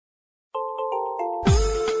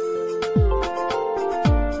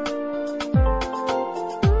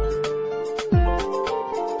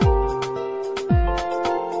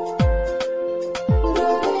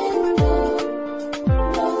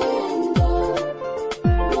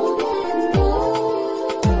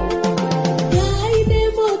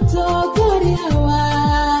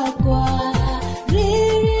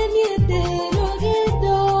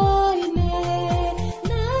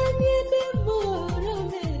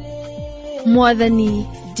Mwathani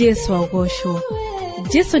Jesu agocwo.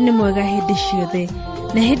 Jesu nĩ mwega hĩndĩ ciothe,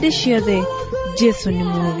 na hĩndĩ ciothe Jesu nĩ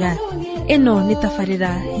mwega. Ĩno nĩ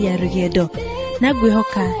tabarĩra ya rũgendo, na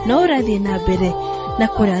ngwĩhoka no ũrathiĩ na mbere na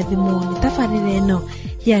kũrathimwo nĩ tabarĩra ĩno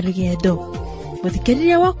ya rũgendo.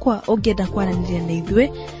 Mũthikĩrĩria wakwa ũngĩenda kwaranĩria na ithuĩ,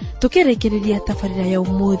 tũkĩrĩkĩrĩria tabarĩra ya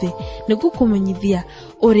ũmũthĩ nĩguo kũmenyithia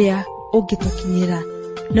ũrĩa ũngĩtũkinyĩra.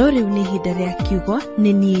 No rĩu nĩ ihinda rĩa kiugo,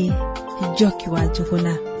 nĩ niĩ Njoki wa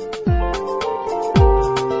Njũgũna.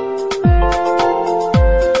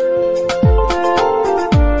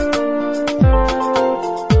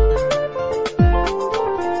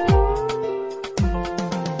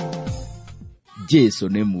 Jesu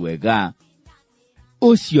nĩ mwega.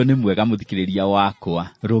 Ũcio nĩ mwega mũthikĩrĩria wakwa.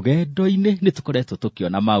 Rũgendo-inĩ nĩ tũkoretwo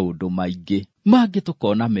tũkĩona maũndũ maingĩ. Mangĩ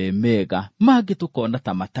tũkona me mega, mangĩ tũkona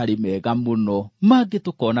ta matarĩ mega mũno, mangĩ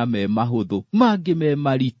tũkona me mahũthũ, mangĩ me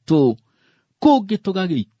maritũ. Kũngĩ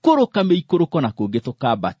tũgagĩikũrũka mĩikũrũko na kũngĩ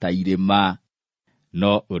tũkambata irĩma.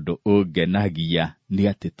 No ũndũ ũngenagia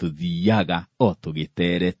nĩ atĩ tũthiaga o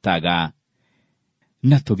tũgĩteretaga.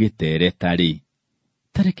 Na tũgĩtereta-rĩ,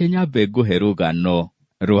 tareke nyambe ngũhe rũgano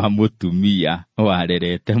rwa mũtumia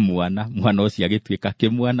warerete mwana ũcio agĩtuĩka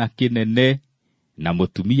kĩmwana kĩnene, na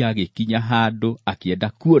mũtumia agĩkinya handũ akĩenda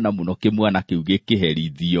kuona mũno kĩmwana kĩu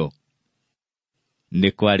gĩkĩherithio.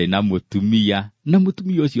 Nĩ kwarĩ na mũtumia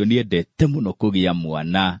ũcio nĩendete mũno kũgĩa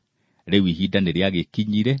mwana. Rĩu ihinda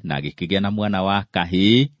nĩrĩagĩkinyire na agĩkĩgĩa na mwana wa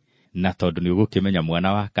kahĩĩ, na tondũ nĩũgũkĩmenya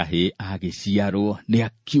mwana wa kahĩĩ agĩciarwo nĩ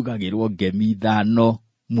akiugagĩrwo ngemi 5.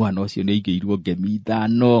 Mwana ũcio nĩ aigĩirwo ngemi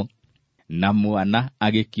 5, na mwana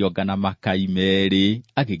agĩkĩonga na makai merĩ,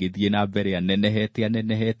 agĩgĩthiĩ na mbere anenehete.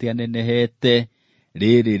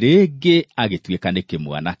 Rĩrĩ rĩngĩ agĩtuĩka nĩ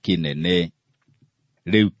kĩmwana kĩnene.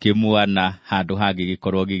 Rĩu kĩmwana handũ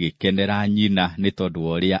hangĩgĩkorwo gĩgĩkenera nyina nĩ tondũ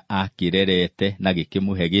wa ũrĩa akĩrerete na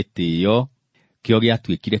gĩkĩmũhe gĩtĩo, kĩo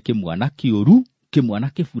gĩatuĩkire kĩmwana kĩũru, kĩmwana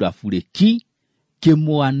kĩburabũrĩki,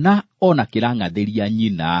 kĩmwana ona kĩrang'athĩria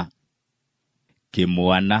nyina.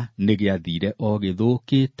 Kĩmwana nĩ gĩathire o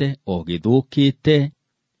gĩthũkĩte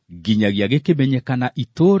nginyagia gĩkĩmenyekana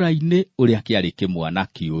itũũra-inĩ ũrĩa kĩarĩ kĩmwana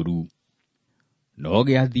kĩũru. No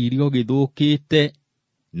gĩathire o gĩthũkĩte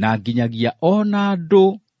na nginyagia ona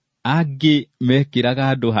andũ angĩ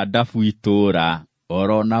mekĩraga andũ hadabu itũũra,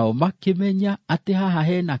 oro nao makĩmenya atĩ haha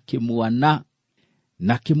hena kĩmwana,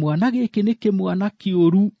 na kĩmwana gĩkĩ nĩ kĩmwana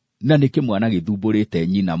kĩũru, na nĩ kĩmwana gĩthumbũrĩte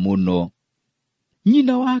nyina mũno.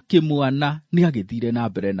 Nyina wa kĩmwana nĩ agĩthire na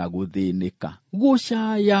mbere na gũthĩnĩka,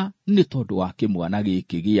 gũcaya nĩ tondũ wa kĩmwana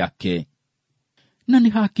gĩkĩ gĩake. Na nĩ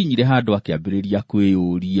hakinyire handũ akĩambĩrĩria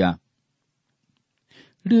kwĩyũria,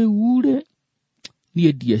 rĩu-rĩ,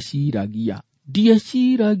 niĩ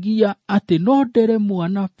ndieciragia atĩ no ndere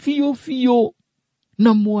mwana biũ,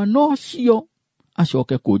 na mwana ũcio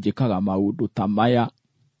acoke kũnjĩkaga maũndũ ta maya.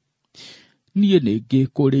 Niĩ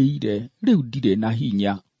nĩngĩkũrĩire, rĩu ndirĩ na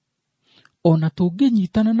hinya. Ona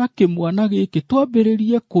tũngĩnyitana na kĩmwana gĩkĩ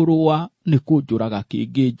twambĩrĩrie kũrũa, nĩ kũnjũraga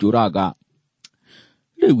kĩngĩnjũraga.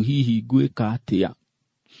 Rĩu hihi ngwĩka atĩa?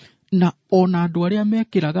 Na ona andũ arĩa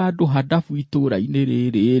mekĩraga andũ hadabu itũũra-inĩ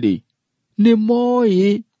rĩrĩ, nĩ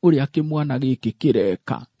moĩ ũrĩa kĩmwana gĩkĩ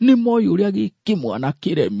kĩreka, nĩ moĩ ũrĩa kĩmwana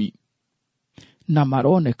kĩremi, na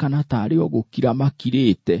maronekana tarĩ o gũkira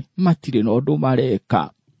makirĩte, matirĩ na ũndũ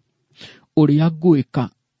mareka. Ũrĩa ngwĩka,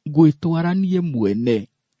 ngwĩtwaranie mwene,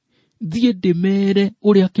 thiĩ ndĩmere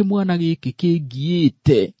ũrĩa kĩmwana gĩkĩ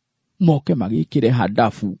kĩngiĩte, moke magĩkĩre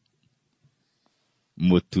hadabu.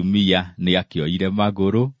 Mũtumia nĩ akĩoire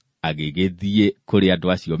magũrũ, agĩgĩthiĩ kũrĩ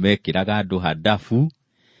andũ acio mekĩraga andũ hadabu,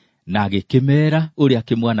 na agĩkĩmera ũrĩa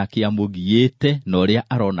kĩmwana kĩamũgiĩte na ũrĩa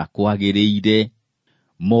arona kwagĩrĩire,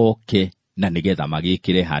 moke na nĩgetha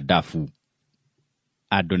magĩkĩre hadabu.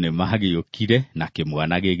 Andũ nĩ magĩũkire na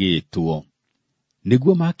kĩmwana gĩgĩtwo.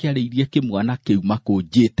 Nĩguo makĩarĩirie kĩmwana kĩu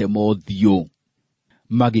makũnjĩte mothiũ,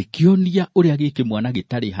 magĩkĩonia ũrĩa kĩmwana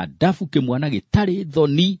gĩtarĩ hadabu, kĩmwana gĩtarĩ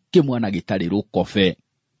thoni, kĩmwana gĩtarĩ rũkobe.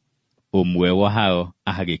 Ũmwe wao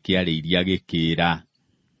agĩkĩarĩirie agĩkĩra,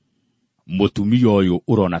 mũtumia ũyũ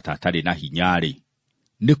ũrona ta atarĩ na hinya-rĩ,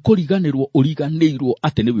 nĩ kũriganĩrwo ũriganĩirwo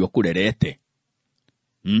atĩ nĩwe ũkũrerete.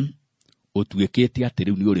 Ũtuĩkĩte atĩ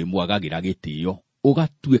rĩu nĩ ũrĩmwagagĩra gĩtĩo,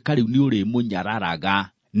 ũgatuĩka rĩu nĩ ũrĩmũnyararaga,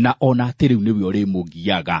 na ona atĩ rĩu nĩwe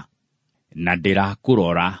ũrĩmũgiaga. Na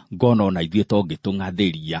ndĩrakũrora ngona ona ithuĩ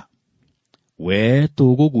tũngĩtũng'athĩria. We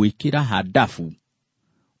tũgũgwĩkĩra hadabu.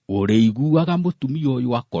 Ũrĩiguaga mũtumia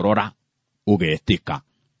ũyũ akorora, ũgetĩka.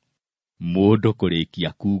 Mũndũ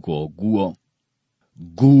kũrĩkia kuuga ũguo,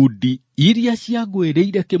 ngundi iria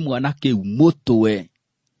ciagwĩrĩire kĩmwana kĩu mũtwe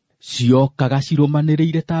ciokaga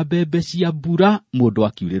cirũmanĩrĩire ta mbembe cia mbura, mũndũ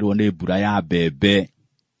akiurĩrwo nĩ mbura ya mbembe.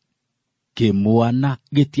 kĩmwana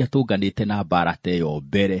gĩtiatũnganĩte na mbara ta ĩyo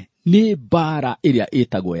mbere, nĩ mbara ĩrĩa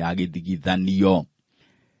ĩtagwo ya gĩthigithanio.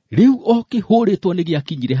 Rĩu o kĩhũrĩtwo nĩ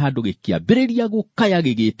gĩakinyire handũ gĩkĩambĩrĩria gũkaya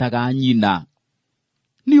gĩgĩtaga nyina.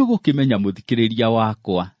 Nĩ ũgũkĩmenya mũthikĩrĩria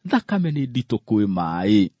wakwa, thakame nĩ nditũ kwĩ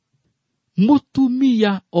maĩ.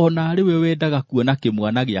 Mũtumia ona rĩwe wendaga kuona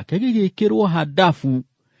kĩmwana gĩake gĩgĩkĩrwo handabu,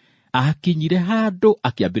 akinyire handũ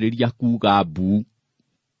akĩambĩrĩria kuga mbu.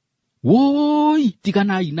 Woi,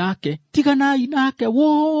 tiganai nake,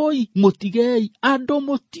 woi, mũtigei, andũ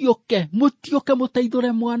mũtiũke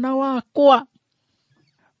mũteithũre mwana wakwa.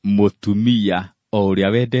 Mũtumia o ũrĩa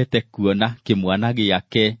wendete kuona kĩmwana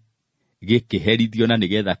gĩake gĩkĩherithio na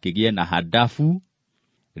nĩgetha kĩgĩe na handabu,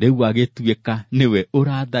 rĩu agĩtuĩka nĩwe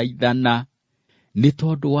ũrathaithana, nĩ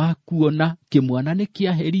tondũ wa kuona kĩmwana nĩ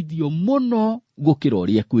kĩaherithio mũno gũkĩra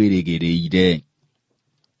ũrĩa kwĩrĩgĩrĩire.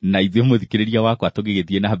 Na ithuĩ mũthikĩrĩria wakwa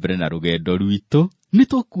tũgĩgĩthiĩ na mbere na rũgendo rwitũ, nĩ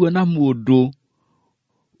tũkuona mũndũ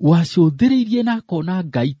wacũthĩrĩirie na akona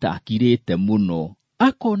Ngai ta akirĩte mũno,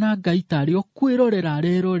 akona Ngai tarĩ o kwĩrorera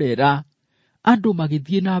arerorera, andũ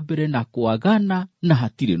magĩthiĩ na mbere na kwagana na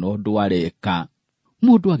hatirĩ na ũndũ areka.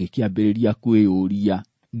 Mũndũ agĩkĩambĩrĩria kwĩyũria,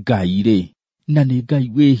 Ngai-rĩ, na nĩ Ngai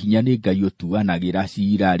wĩ hinya, nĩ Ngai ũtuanagĩra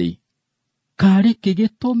ciira-rĩ, karĩ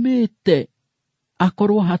kĩgĩtũmĩte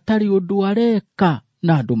akorwo hatarĩ ũndũ areka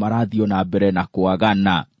na andũ marathiĩ na mbere na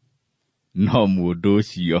kwagana? No mũndũ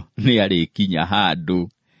ũcio nĩ arĩkinya handũ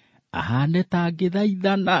ahane ta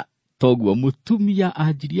angĩthaithana, toguo mũtumia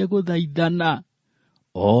anjirie gũthaithana,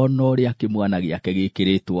 ona ũrĩa kĩmwana gĩake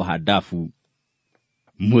gĩkĩrĩtwo handabu.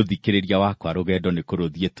 Mũthikĩrĩria wakwa, rũgendo nĩ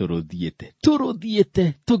kũrũthiĩ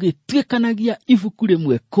tũrũthiĩte tũgĩtuĩkanagia ibuku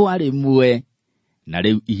rĩmwe kwa rĩmwe, na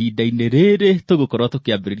rĩu ihinda-inĩ rĩrĩ tũgũkorwo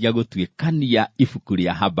tũkĩambĩrĩria gũtuĩkania ibuku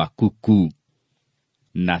rĩa Habakuku.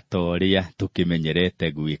 Na torĩa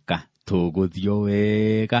tũkĩmenyerete gwĩka, tũgũthio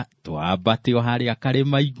wega twambate o harĩa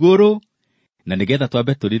karĩma igũrũ, na nĩgetha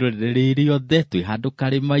twambe tũrĩrorere rĩrĩothe twĩ handũ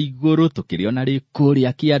karĩma igũrũ, tũkĩrĩona rĩ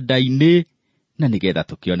kũrĩa kĩanda-inĩ, na nĩgetha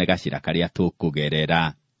tũkĩone gacĩra karĩa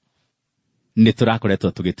tũkũgerera. Nĩ tũrakoretwo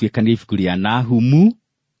tũgĩtuĩkania ibuku rĩa Nahumu,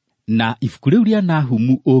 na ibuku rĩu rĩa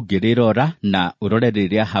Nahumu ũngĩrĩrora na ũrore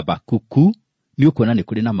rĩrĩa Habakuku, nĩ ũkuona nĩ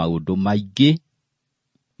kũrĩ na maũndũ maingĩ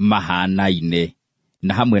mahanaine.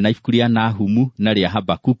 Na hamwe na ibuku rĩa Nahumu na rĩa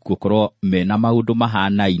Habakuku gũkorwo mena maũndũ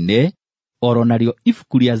mahanaine, oro narĩo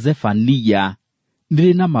ibuku rĩa Zefania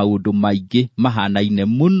nĩrĩ na maũndũ maingĩ mahanaine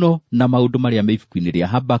mũno na maũndũ marĩa me ibuku-inĩ rĩa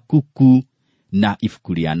Habakuku na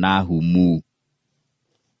ibuku rĩa Nahumu.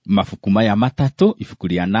 Mabuku maya matatũ, ibuku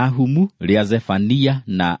rĩa Nahumu, rĩa Zefania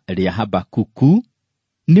na rĩa Habakuku,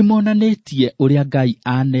 nĩmonanĩtie ũrĩa Ngai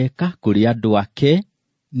aneka kũrĩ andũ ake,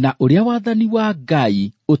 na ũrĩa wathani wa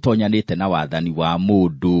Ngai ũtonyanĩte na wathani wa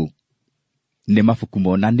mũndũ. Nĩ mabuku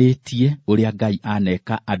monanĩtie ũrĩa Ngai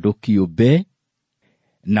aneka andũ kĩũmbe,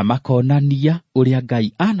 na makonania ũrĩa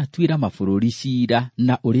Ngai anatuĩra mabũrũri ciira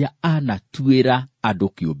na ũrĩa anatuĩra andũ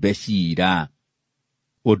kĩũmbe ciira.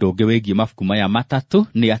 Ũndũ ũngĩ wĩgiĩ mabuku maya matatũ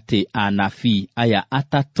nĩ atĩ anabii aya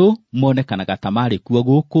atatũ monekanaga ta marĩ kuo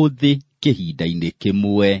gũkũ thĩ kĩhinda-inĩ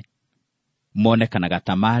kĩmwe. Monekanaga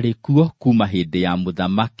ta marĩ kuo kuma hĩndĩ ya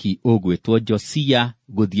mũthamaki ũgwĩtwo Josia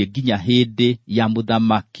gũthiĩ nginya hĩndĩ ya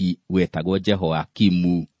mũthamaki wetagwo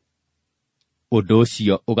Jehoakimu. Ũndũ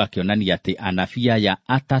ũcio ũgakĩonania atĩ anabii aya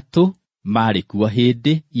atatũ marĩ kuo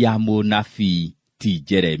hĩndĩ ya mũnabii ti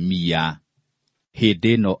Jeremia.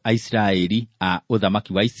 Hĩndĩ ĩno Aisiraeli a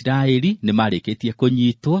ũthamaki wa Isiraeli nĩ marĩkĩtie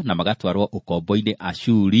kũnyitwo na magatwarwo ũkombo-inĩ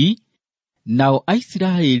Ashuri, nao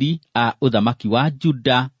Aisiraeli a ũthamaki wa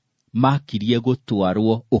Juda makirie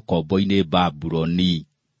gũtwarwo ũkombo-inĩ Babuloni.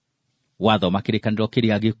 Wathoma kĩrĩkanĩro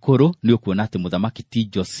kĩrĩa gĩkũrũ nĩ ũkuona atĩ mũthamaki ti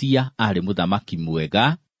Josia arĩ mũthamaki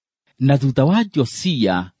mwega, na thutha wa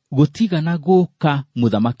Josia gũtigana gũka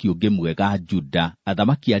mũthamaki ũngĩ mwega Juda.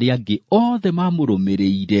 Athamaki arĩa angĩ othe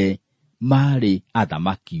mamũrũmĩrĩire marĩ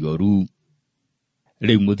athamaki oru.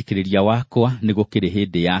 Rĩu mũthikĩrĩria wakwa, nĩ gũkĩrĩ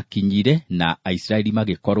hĩndĩ yakinyire na Aisiraeli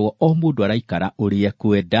magĩkorwo o mũndũ araikara ũrĩa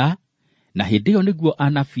ekwenda, na hĩndĩ ĩyo nĩguo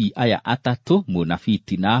anabii aya atatũ, mũnabii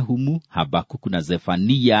ti Nahumu, Habakuku na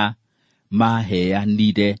Zefania,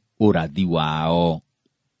 maheanire ũrathi wao.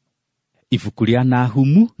 Ibuku rĩa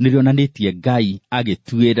Nahumu nĩrĩonanĩtie Ngai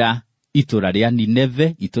agĩtuĩra itũũra rĩa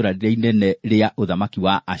Nineve, itũũra rĩrĩa inene rĩa ũthamaki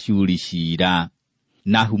wa Ashuri ciira.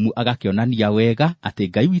 Nahumu agakĩonania wega atĩ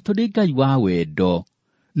Ngai witũ nĩ Ngai wa wendo,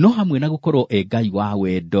 no hamwe na gũkorwo Ngai wa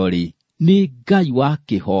wendo-rĩ, nĩ Ngai wa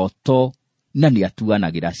kĩhooto, na nĩ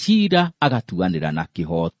atuanagĩra ciira, agatuanĩra na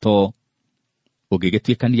kĩhooto.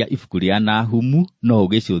 Ũngĩgĩtuĩkania ibuku rĩa Nahumu, no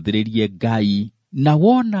ũgĩcũthĩrĩrie Ngai, na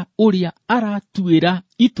wona ũrĩa aratuĩra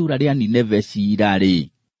itũũra rĩa Nineve ciira-rĩ,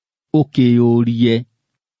 ũkĩyũrie,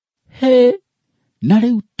 Na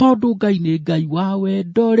rĩu tondũ Ngai nĩ Ngai wa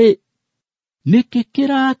wendo-rĩ, nĩkĩ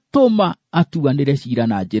kĩratũma atuanĩre ciira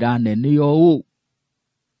na njĩra nene ũũ?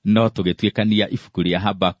 No tũgĩtuĩkania ibuku rĩa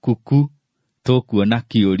Habakuku, tũkuona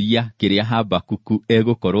kĩũria kĩrĩa Habakuku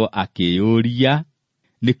egũkorwo akĩyũria,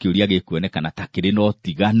 nĩ kĩũria gĩkuonekana ta kĩrĩ na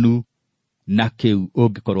ũtiganu na kĩu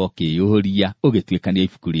ũngĩkorwo kĩyũria ũgĩtuĩkania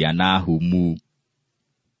ibuku rĩa Nahumu.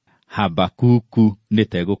 Habakuku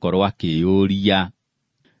nĩtegũkorwo akĩyũria,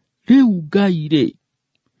 rĩu Ngai-rĩ,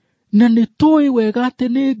 na nĩtũĩ wega atĩ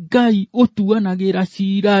nĩ Ngai ũtuanagĩra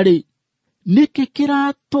ciira-rĩ, nĩkĩ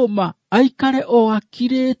kĩratũma aikare o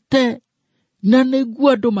akirĩte, na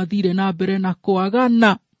nĩguo andũ mathire na mbere na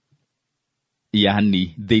kwagana?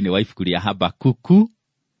 Yani thĩinĩ wa ibuku rĩa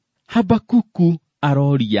Habakuku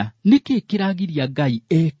aroria nĩkĩ kĩragiria Ngai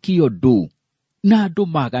eke ũndũ na andũ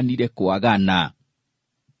maganire kwagana.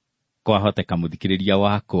 Kwahoteka mũthikĩrĩria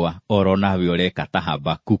wakwa oro nawe ũreka ta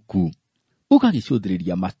Habakuku,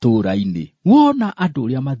 ũgagĩcũthĩrĩria matũũra-inĩ, wona andũ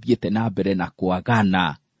ũrĩa mathiĩte na mbere na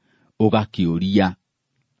kwagana, ũgakĩũria,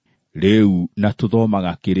 rĩu na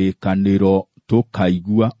tũthomaga kĩrĩkanĩro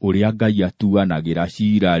tũkaigua ũrĩa Ngai atuanagĩra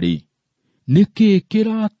ciira-rĩ, nĩkĩ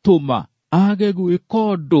kĩratũma age gwĩka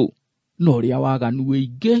ũndũ na ũrĩa waganu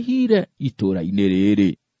wĩingĩhire itũũra-inĩ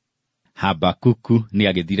rĩrĩ? Habakuku nĩ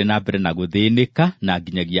agĩthire na mbere na gũthĩnĩka na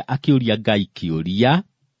nginyagia akĩũria Ngai kĩũria,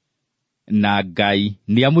 na Ngai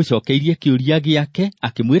nĩ amũcokeirie kĩũria gĩake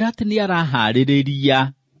akĩmwĩra atĩ nĩ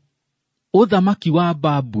araharĩrĩria ũthamaki wa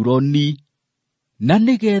Babuloni, na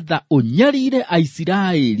nĩgetha ũnyarire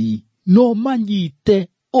Aisiraeli no manyite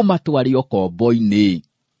ũmatware ũkombo-inĩ.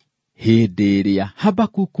 Hĩndĩ ĩrĩa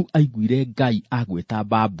Habakuku aiguire Ngai agwĩta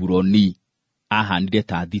Babuloni, ahanire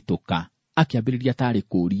ta thitũka, akĩambĩrĩria tarĩ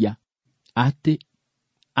kũũria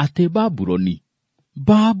atĩ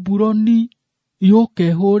Babuloni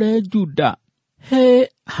yũke hũre Juda.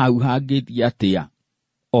 Hau hangĩthiĩ atĩa?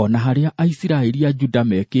 Ona harĩa Aisiraeli a Juda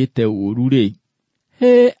mekĩte ũũru-rĩ,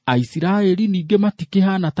 Aisiraeli ningĩ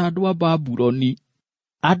matikĩhana ta andũ a Babuloni.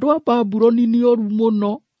 Andũ a Babuloni nĩ oru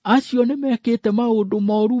mũno, acio nĩ mekĩte maũndũ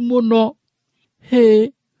moru mũno.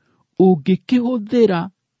 Ũngĩkĩhũthĩra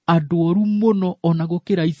andũ oru mũno ona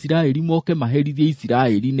gũkĩra Isiraeli moke maherithie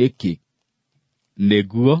Isiraeli nĩkĩ?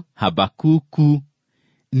 Nĩguo Habakuku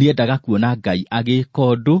nĩendaga kuona Ngai agĩka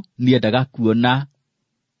ũndũ, nĩendaga kuona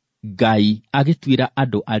Ngai agĩtuĩra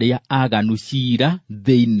andũ arĩa aganu ciira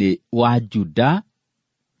thĩinĩ wa Juda,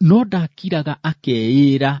 no ndakiraga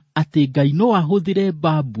akeĩra atĩ Ngai no ahũthĩre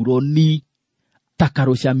Babuloni ta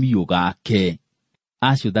karũcamio gake.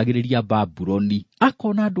 Acũthagĩrĩria Babuloni,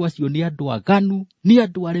 akona andũ acio nĩ andũ aganu, nĩ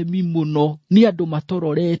andũ aremi mũno, nĩ andũ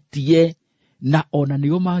matororetie, na ona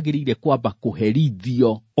nĩo magĩrĩire kwamba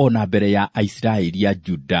kũherithio ona mbere ya Aisiraeli a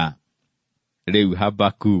Juda. Rĩu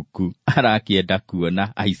Habakuku arakĩenda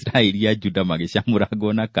kuona Aisiraeli a Juda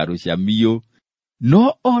magĩcamũragwo na karũcamio,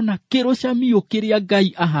 no ona kĩrũcamio kĩrĩa Ngai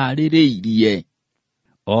aharĩrĩirie,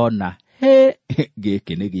 ona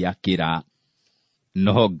gĩkĩ nĩ gĩakĩra.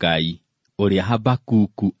 No Ngai ũrĩa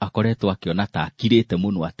Habakuku akoretwo akĩona ta akirĩte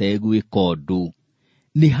mũno ategwĩka ũndũ,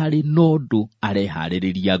 nĩ harĩ na ũndũ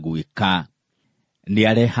areharĩrĩria gwĩka. Nĩ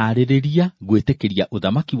areharĩrĩria gwĩtĩkĩria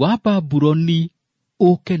ũthamaki wa Babuloni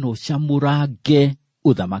ũke na ũcamũrange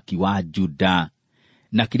ũthamaki wa Juda.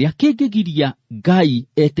 Na kĩrĩa kĩngĩgiria Ngai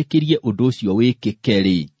etĩkĩrie ũndũ ũcio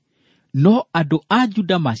wĩkĩke-rĩ, no andũ a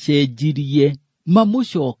Juda macenjirie,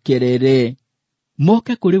 mamũcokerere,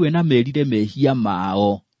 moke kũrĩ we na merire mehia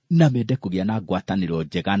mao, na mende kũgĩa na ngwatanĩro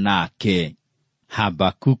njega nake.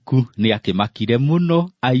 Habakuku nĩ akĩmakire mũno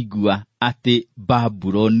aigua atĩ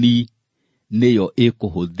Babuloni nĩyo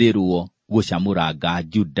ĩkũhũthĩrwo gũcamũranga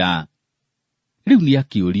Juda. Rĩu nĩ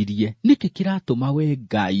akĩũririe, nĩkĩ kĩratũma we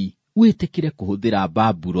Ngai wĩtĩkĩre kũhũthĩra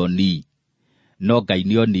Babuloni? No Ngai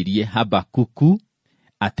nĩonirie Habakuku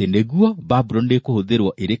atĩ nĩguo Babuloni ĩkũhũthĩrwo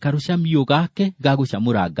ĩrĩ karũcamio gake ga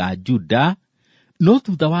gũcamũranga Juda, no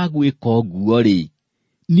thutha wa gwĩka ũguo-rĩ,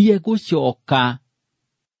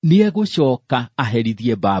 nĩegũcoka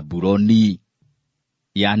aherithie Babuloni.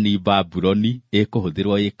 Yani Babuloni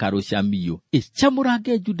ĩkũhũthĩrwo ĩ karũcamio,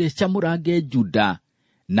 ĩcamũrange Juda,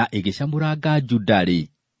 na ĩgĩcamũranga Juda-rĩ,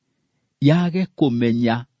 yage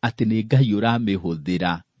kũmenya atĩ nĩ Ngai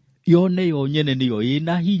ũramĩhũthĩra, yone yo nyene nĩyo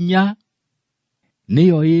ĩna hinya,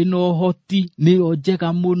 nĩyo ĩna ũhoti, nĩyo njega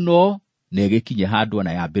mũno, na ĩgĩkinye handũ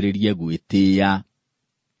ona yambĩrĩrie gwĩtĩĩa.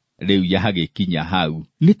 Rĩu yagĩkinya hau,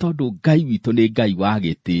 nĩ tondũ Ngai witũ nĩ Ngai wa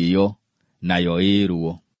gĩtĩĩo, nayo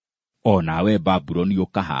ĩrwo, onawe Babuloni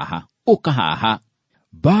ũkahaha.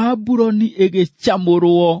 Babuloni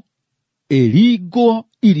ĩgĩcamũrwo, ĩringwo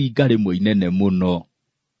iringa rĩmwe inene mũno.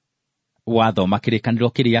 Wathoma kĩrĩkanĩro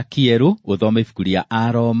kĩrĩa kĩerũ, ũthome ibuku rĩa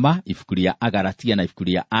Aroma, ibuku rĩa Agalatia na ibuku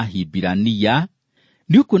rĩa Ahibirania,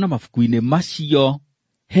 nĩũkuona mabuku-inĩ macio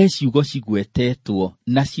he ciugo cigwetetwo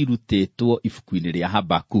na cirutĩtwo ibuku-inĩ rĩa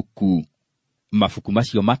Habakuku. Mabuku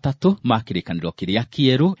macio matatũ ma kĩrĩkanĩro kĩrĩa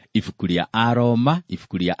kĩerũ, ibuku rĩa Aroma,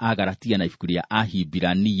 ibuku rĩa Agalatia na ibuku rĩa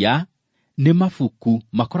Ahibirania, nĩ mabuku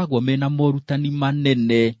makoragwo mena morutani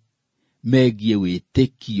manene megiĩ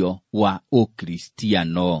wĩtĩkio wa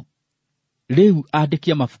Ũkristiano. Rĩu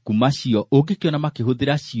andĩki a mabuku macio ũngĩkĩona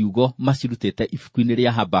makĩhũthĩra ciugo macirutĩte ibuku-inĩ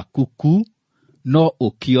rĩa Habakuku, no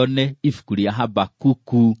ũkĩone ibuku rĩa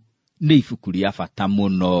Habakuku nĩ ibuku rĩa bata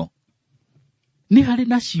mũno. Nĩ harĩ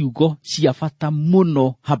na ciugo cia bata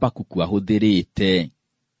mũno Habakuku ahũthĩrĩte.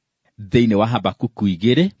 Thĩinĩ wa Habakuku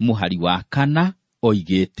 2 mũhari wa 4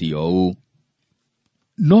 oigĩte ũũ: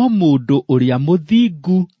 no mũndũ ũrĩa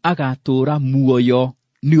mũthingu agatũũra muoyo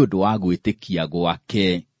nĩ ũndũ wa gwĩtĩkia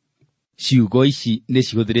gwake. Ciugo ici nĩ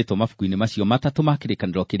cihũthĩrĩtwo mabuku-inĩ macio matatũ ma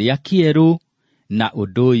kĩrĩkanĩro kĩrĩa kĩerũ, na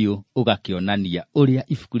ũndũ ũyũ ũgakĩonania ũrĩa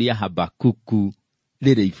ibuku rĩa Habakuku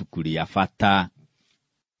rĩrĩ ibuku rĩa bata.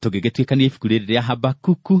 Tũngĩgĩtuĩkania ibuku rĩrĩ rĩa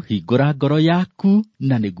Habakuku, hingũra ngoro yaku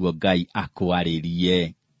na nĩguo Ngai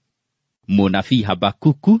akwarĩrie. Mũnabii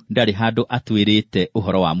Habakuku ndarĩ handũ atwĩrĩte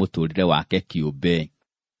ũhoro wa mũtũũrĩre wake kĩũmbe.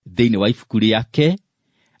 Thĩinĩ wa ibuku rĩake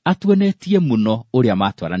atuonetie mũno ũrĩa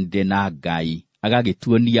matwaranire na Ngai,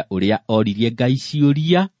 agagĩtuonia ũrĩa oririe Ngai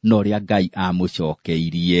ciũria na ũrĩa Ngai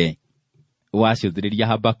amũcokeirie. Wacũthĩrĩria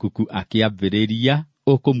Habakuku akĩambĩrĩria,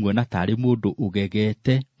 ũkũmuona tarĩ mũndũ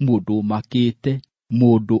ũgegete, mũndũ ũmakĩte,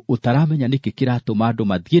 mũndũ ũtaramenya nĩkĩ kĩratũma andũ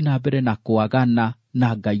mathiĩ na mbere na kwagana,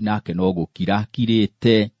 na Ngai nake no gũkira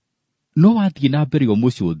akirĩte. No wathiĩ na mbere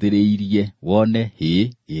ũmũcũthĩrĩirie, wone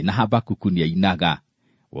na Habakuku nĩainaga.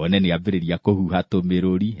 Wone nĩambĩrĩria kũhuha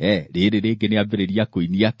tũmĩrũri, rĩrĩ rĩngĩ nĩambĩrĩria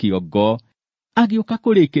kũinia kĩongo, agĩũka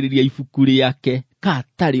kũrĩkĩrĩria ibuku rĩake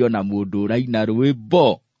katarĩ ona mũndũ ũraina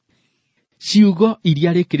rwĩmbo. Ciugo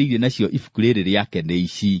iria rĩkĩrĩire nacio ibuku rĩrĩ rĩake nĩ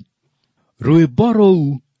ici: rwĩmbo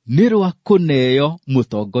rũu nĩ rwa kũneo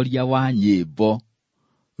mũtongoria wa nyĩmbo,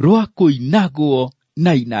 rwa kũinagwo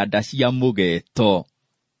na inanda cia mũgeeto.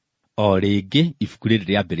 O rĩngĩ ibuku rĩrĩ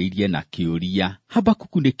rĩambĩrĩirie na kĩũria.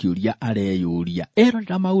 Habakuku nĩ kĩũria areyũria,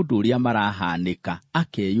 erorera maũndũ ũrĩa marahanĩka,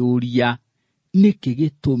 akeyũria nĩkĩ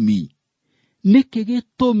gĩtũmi? Nĩkĩ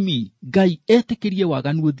gĩtũmi Ngai etĩkĩrie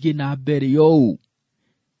waganu ũthiĩ na mbere ũũ?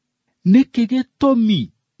 Nĩkĩ gĩtũmi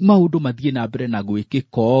maũndũ mathiĩ na mbere na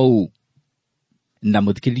gwĩkĩka ũũ? Na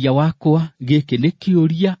mũthikĩrĩria wakwa, gĩkĩ nĩ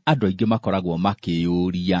kĩũria andũ aingĩ makoragwo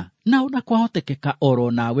makĩyũria, na ona kwahotekeka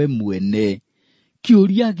oro nawe mwene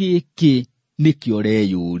kĩũria gĩkĩ nĩkĩo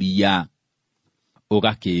ũreyũria.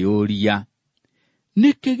 Ũgakĩyũria,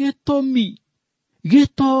 nĩkĩ gĩtũmi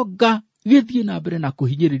gĩtonga gĩthiĩ na mbere na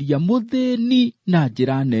kũhinyĩrĩria mũthĩni na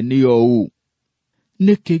njĩra nene ũũ?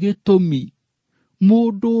 Nĩkĩ gĩtũmi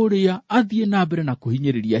mũndũ ũrĩa athiĩ na mbere na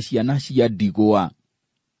kũhinyĩrĩria ciana cia ndigwa?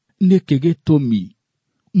 Nĩkĩ gĩtũmi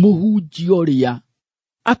mũhunjia ũrĩa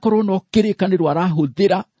akorwo no kĩrĩkanĩro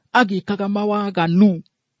arahũthĩra agĩkaga mawaganu,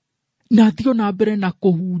 na thiĩ na mbere na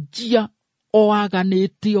kũhunjia o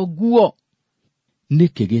aganĩte ũguo?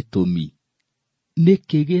 Nĩkĩ gĩtũmi?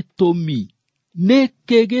 Nĩkĩ gĩtũmi?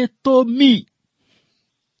 Nĩkĩ gĩtũmi?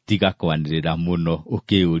 Tiga kwanĩrĩra mũno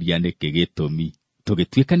ũkĩyũria nĩkĩ gĩtũmi.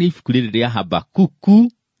 Tũgĩtuĩkania ibuku rĩrĩ rĩa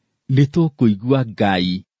Habakuku, nĩ tũkũigua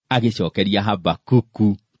Ngai agĩcokeria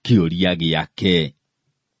Habakuku kĩũria gĩake.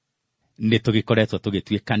 Nĩ tũgĩkoretwo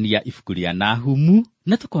tũgĩtuĩkania ibuku rĩa Nahumu,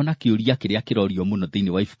 na tũkona kĩũria kĩrĩa kĩrorio mũno thĩinĩ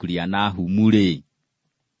wa ibuku rĩa Nahumu-rĩ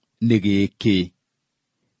nĩ gĩkĩ: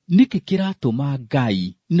 nĩkĩ kĩratũma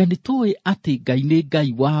Ngai, na nĩtũĩ atĩ Ngai nĩ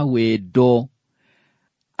Ngai wa wendo,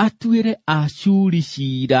 atuĩre Ashuri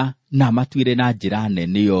ciira na amatuĩre na njĩra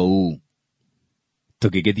nene ũũ?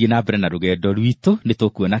 Tũgĩgĩthiĩ na mbere na rũgendo rwitũ, nĩ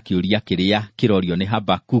tũkuona kĩũria kĩrĩa kĩrorio nĩ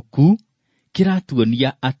Habakuku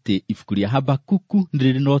kĩratuonia atĩ ibuku rĩa Habakuku nĩ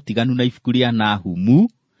rĩrĩ na ũtiganu na ibuku rĩa Nahumu,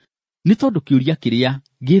 nĩ tondũ kĩũria kĩrĩa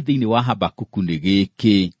gĩ thĩinĩ wa Habakuku nĩ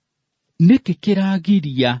gĩkĩ: nĩkĩ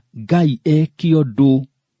kĩragiria Ngai eke ũndũ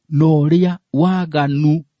na ũrĩa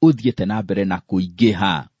waganu ũthiĩte na mbere na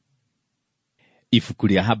kũingĩha? Ibuku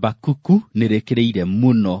rĩa Habakuku nĩ rĩkĩrĩire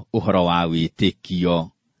mũno ũhoro wa wĩtĩkio,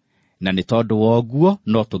 na nĩ tondũ woguo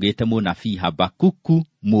no tũgĩte mũnabii Habakuku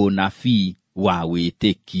mũnabii wa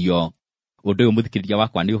wĩtĩkio. Ũndũ ũyũ mũthikĩrĩria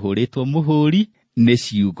wakwa nĩ ũhũrĩtwo mũhũri nĩ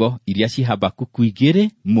ciugo iria ci Habakuku 2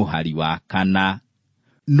 mũhari wa 4.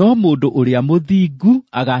 No mũndũ ũrĩa mũthingu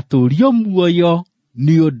agatũũrio muoyo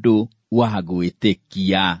nĩ ũndũ wa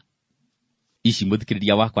gwĩtĩkia. Ici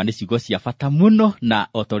mũthikĩrĩria wakwa nĩ ciugo cia bata mũno, na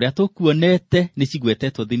o ta ũrĩa tũkuonete nĩ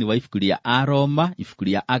cigwetetwo thĩinĩ wa ibuku rĩa Aroma, ibuku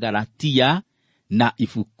rĩa Agalatia na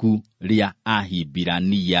ibuku rĩa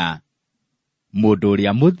Ahibirania. Mũndũ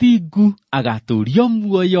ũrĩa mũthingu agatũũrio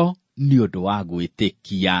muoyo nĩ ũndũ wa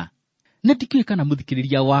gwĩtĩkia. Na ndikĩũĩ kana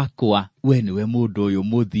mũthikĩrĩria wakwa, we nĩwe mũndũ ũyũ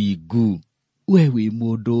mũthingu. We wĩ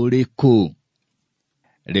mũndũ ũrĩkũ?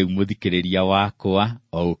 Rĩu mũthikĩrĩria wakwa,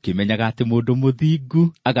 o ũkĩmenyaga atĩ mũndũ mũthingu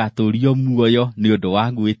agatũũrio muoyo nĩ ũndũ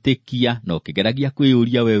wa gwĩtĩkia, na ũkĩgeragia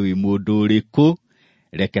kwĩyũria we wĩ mũndũ ũrĩkũ,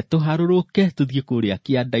 reke tũharũrũke tũthiĩ kũrĩa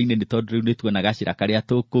kĩanda-inĩ, nĩ tondũ rĩu nĩtuona gacĩra karĩa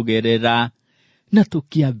tũkũgerera, na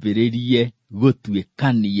tũkĩambĩrĩrie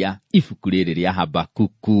gũtuĩkania ibuku rĩrĩ rĩa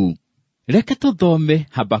Habakuku. Reke tũthome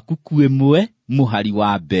Habakuku 1 mũhari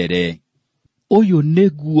wa mbere. Ũyũ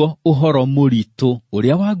nĩguo ũhoro mũritũ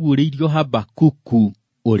ũrĩa waguũrĩirio Habakuku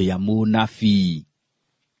ũrĩa mũnabii.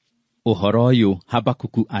 Ũhoro ũyũ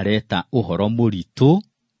Habakuku areta ũhoro mũritũ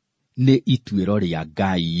nĩ ituĩro rĩa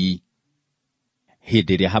Ngai.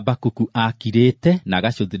 Hĩndĩ ĩrĩa Habakuku akirĩte na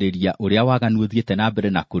agacũthĩrĩria ũrĩa waganu ũthiĩte na mbere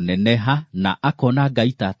na kũneneha, na akona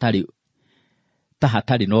Ngai ta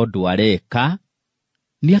hatarĩ na ũndũ areka,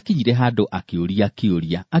 nĩ akinyire handũ akĩũria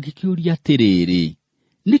atĩrĩrĩ,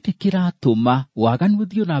 nĩkĩ kĩratũma waganu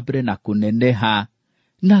ũthiĩ na mbere na kũneneha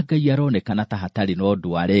na Ngai aronekana ta hatarĩ na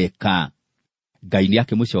ũndũ areka? Ngai nĩ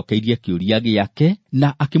akĩmũcokeirie kĩũria gĩake,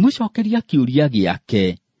 na akĩmũcokeria kĩũria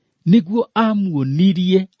gĩake nĩguo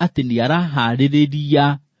amuonirie atĩ nĩ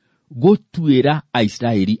araharĩrĩria gũtuĩra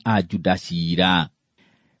Aisiraeli a Juda ciira.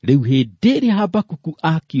 Rĩu hĩndĩ ĩrĩa Habakuku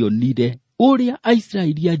akĩonire ũrĩa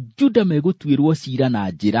Aisiraeli a Juda megũtuĩrwo ciira na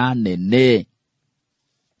njĩra nene,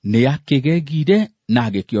 nĩ akĩgegire na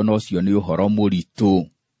agĩkĩona ũcio nĩ ũhoro mũritũ.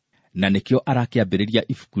 Na nĩkĩo arakĩambĩrĩria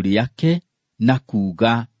ibuku rĩake na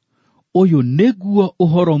kuuga, ũyũ nĩguo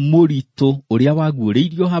ũhoro mũritũ ũrĩa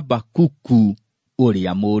waguũrĩirio Habakuku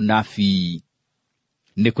ũrĩa mũnabii.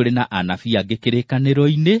 Nĩ kũrĩ na anabii angĩ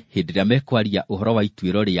kĩrĩkanĩro-inĩ, hĩndĩ ĩrĩa mekwaria ũhoro wa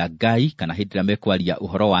ituĩro rĩa Ngai, kana hĩndĩ ĩrĩa mekwaria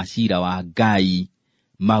ũhoro wa ciira wa Ngai,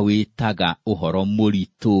 mawĩtaga ũhoro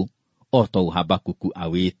mũritũ o to Habakuku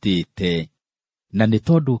awĩtĩte. Na nĩ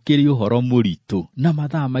tondũ kĩrĩ ũhoro mũritũ na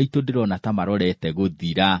mathaa maitũ ndĩrona ta marorete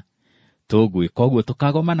gũthira, tũgwĩka ũguo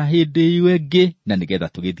tũkagomana hĩndĩ ĩyo ĩngĩ, na nĩgetha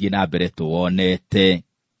tũgĩthiĩ na mbere tũwonete.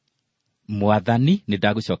 Mwathani, nĩ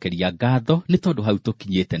ndagũcokeria ngatho nĩ tondũ hau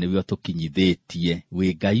tũkinyĩte nĩwe tũkinyithĩtie.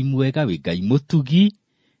 Wĩ Ngai mwega, wĩ Ngai mũtugi,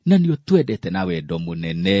 na nĩ ũtwendete na wendo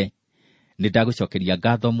mũnene. Nĩ ndagũcokeria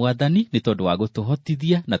ngatho Mwathani nĩ tondũ wa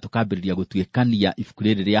gũtũhotithia na tũkambĩrĩria gũtuĩkania ibuku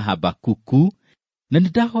rĩrĩ rĩa Habakuku, na nĩ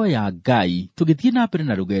ndahoya Ngai tũgĩthiĩ na mbere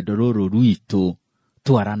na rũgendo rũrũ rwitũ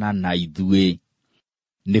twarana na ithuĩ.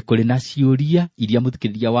 Nĩ kũrĩ na ciũria iria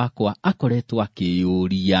mũthikĩrĩria wakwa akoretwo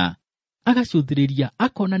akĩyũria, agacũthĩrĩria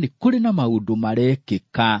akona nĩ kũrĩ na maũndũ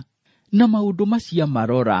marekĩka, na maũndũ macia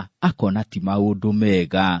marora akona ti maũndũ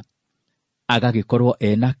mega. Agagĩkorwo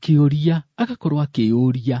ena kĩũria, agakorwo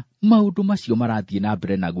akĩyũria maũndũ macio marathiĩ na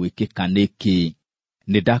mbere na gwĩkĩka nĩkĩ.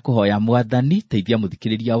 Nĩ ndakũhoya Mwathani, teithia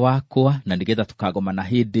mũthikĩrĩria wakwa, na nĩgetha tũkagomana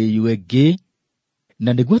hĩndĩ ĩyo ĩngĩ,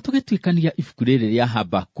 na nĩguo tũgĩtuĩkania ibuku rĩrĩ rĩa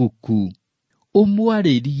Habakuku,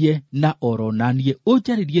 ũmwarĩrie na oronanie,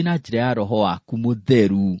 ũnjarĩrie na njĩra ya Roho waku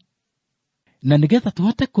Mũtheru, na nĩgetha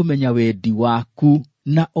tũhote kũmenya wendi waku,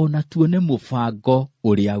 na ona tuone mũbango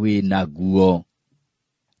ũrĩa wĩ naguo.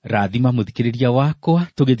 Rathima mũthikĩrĩria wakwa,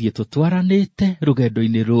 tũgĩthiĩ tũtwaranĩte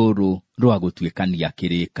rũgendo-inĩ rũrũ rwa gũtuĩkania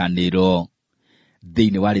kĩrĩkanĩro.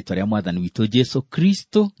 Thĩinĩ wa rĩĩtwa rĩa Mwathani witũ Jesũ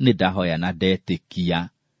Kristo nĩ ndahoya na ndetĩkia.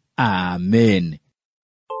 Amen.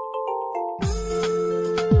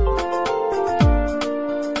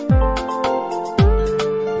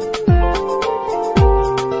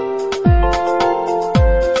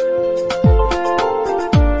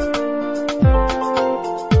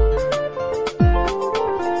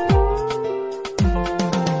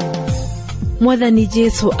 Mwathani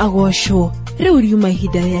Jesũ agocwo. Rĩu riuma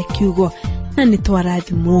ihinda rĩa kiugo na nĩ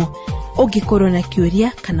twarathimwo. Ũngĩkorwo na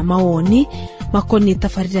kĩũria kana mawoni makoniĩ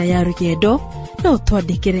tabarĩra ya rũgendo, no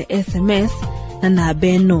ũtwandĩkĩre SMS na namba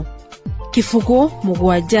ĩno: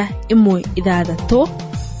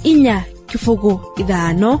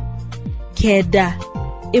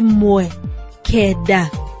 0716459119.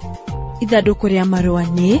 Ithandũkũ rĩa marũa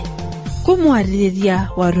nĩ Kũmwarĩrĩria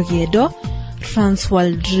wa rũgendo,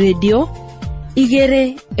 Transworld Radio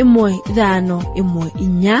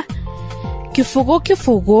 21514, Kifugo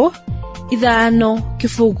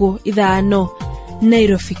 505,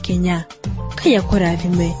 Nairobi, Kenya. Kaya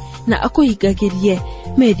kũrathime na akũhingagĩrie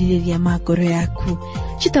merirĩria ma ngoro yaku.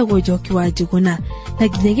 Chitagwo Njoki wa Njuguna, na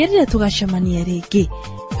nginyagia tũgacemania rĩngĩ.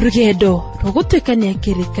 Rũgendo rũgũtuĩkania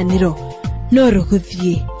kĩrĩkanĩro no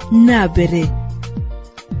rũgũthiĩ na mbere.